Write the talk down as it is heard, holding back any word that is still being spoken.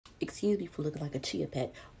excuse me for looking like a chia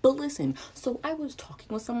pet. But listen, so I was talking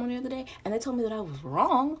with someone the other day, and they told me that I was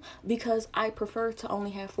wrong because I prefer to only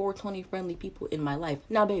have 420 friendly people in my life.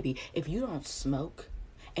 Now, baby, if you don't smoke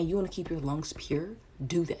and you want to keep your lungs pure,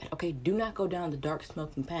 do that, okay? Do not go down the dark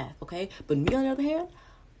smoking path, okay? But me, on the other hand,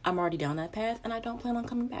 I'm already down that path, and I don't plan on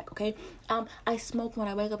coming back, okay? I smoke when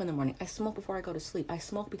I wake up in the morning. I smoke before I go to sleep. I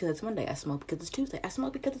smoke because it's Monday. I smoke because it's Tuesday. I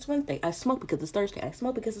smoke because it's Wednesday. I smoke because it's Thursday. I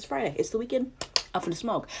smoke because it's Friday. It's the weekend. I'm finna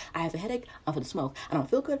smoke. I have a headache. I'm finna smoke. I don't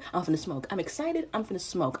feel good. I'm finna smoke. I'm excited. I'm finna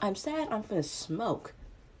smoke. I'm sad. I'm finna smoke.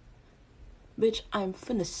 Bitch, I'm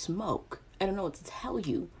finna smoke. I don't know what to tell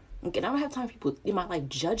you. Okay, I don't have time for people in my life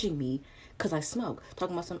judging me because I smoke.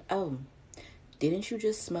 Talking about didn't you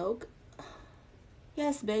just smoke?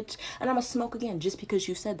 Yes, bitch. And I'm gonna smoke again just because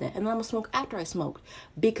you said that. And then I'm gonna smoke after I smoked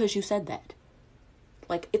because you said that.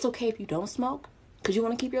 Like, it's okay if you don't smoke because you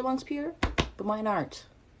want to keep your lungs pure, but mine aren't.